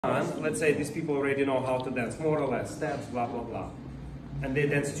one, let's say these people already know how to dance, more or less, steps, blah, blah, blah. And they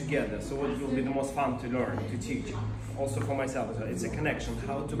dance together. So what will be the most fun to learn, to teach? Also for myself as well. It's a connection,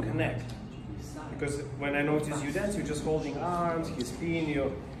 how to connect. Because when I notice you dance, you're just holding arms, he's spinning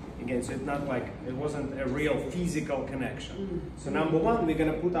you. Again, so it's not like, it wasn't a real physical connection. So number one, we're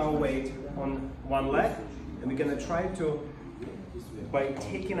gonna put our weight on one leg, and we're gonna try to, by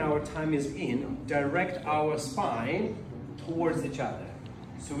taking our tummies in, direct our spine towards each other.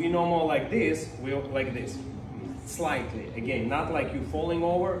 So we no more like this, we like this. Slightly, again, not like you falling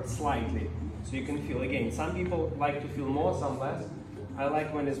over, slightly. So you can feel, again, some people like to feel more, some less. I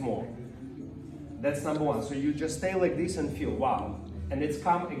like when it's more. That's number one. So you just stay like this and feel, wow. And it's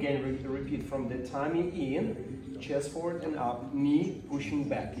come, again, repeat from the tummy in, chest forward and up, knee pushing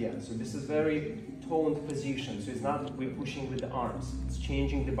back, yeah. So this is very toned position. So it's not we're pushing with the arms. It's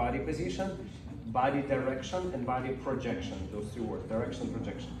changing the body position, body direction, and body projection. Those two words, direction,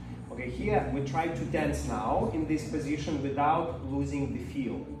 projection. Okay, here we try to dance now in this position without losing the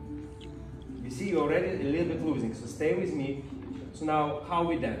feel. You see, you're already a little bit losing, so stay with me. So now, how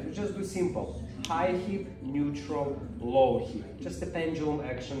we dance? We just do simple. High hip, neutral, low hip. Just a pendulum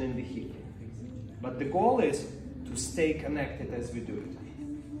action in the hip. But the goal is to stay connected as we do it.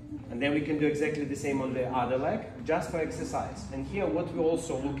 And then we can do exactly the same on the other leg, just for exercise. And here, what we're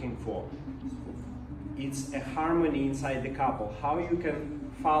also looking for, it's a harmony inside the couple. How you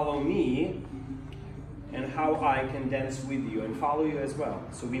can follow me and how I can dance with you and follow you as well.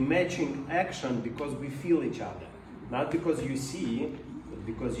 So we're matching action because we feel each other. Not because you see, but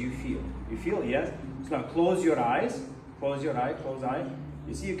because you feel. You feel, yes? So now close your eyes. Close your eye, close eye.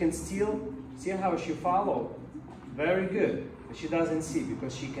 You see, you can still see how she follow. Very good. But she doesn't see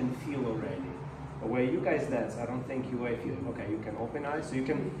because she can feel already. The way you guys dance, I don't think you will feel. Okay, you can open eyes, so you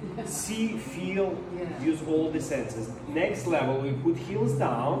can see, feel, use all the senses. Next level, we put heels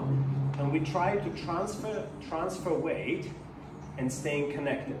down and we try to transfer weight and staying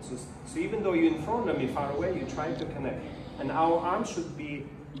connected. So even though you're in front of me, far away, you try to connect. And our arms should be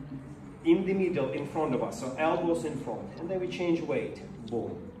in the middle, in front of us, so elbows in front. And then we change weight,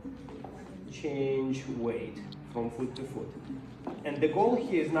 boom. Change weight from foot to foot. And the goal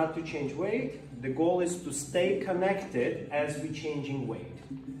here is not to change weight. The goal is to stay connected as we're changing weight.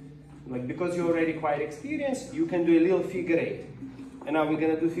 Like, because you're already quite experienced, you can do a little figure eight. And now we're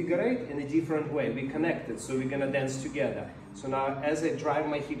gonna do figure eight in a different way. We're connected, so we're gonna dance together. So now as I drive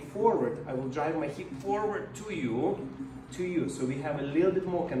my hip forward, I will drive my hip forward to you. So we have a little bit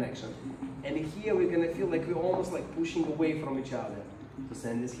more connection. And here we're gonna feel like we're almost like pushing away from each other. So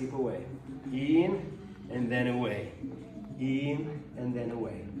send this hip away. In, and then away. In, and then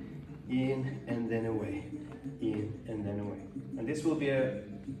away. In, and then away. In, and then away. And this will be a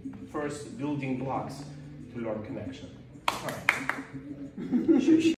first building blocks to learn connection. All right.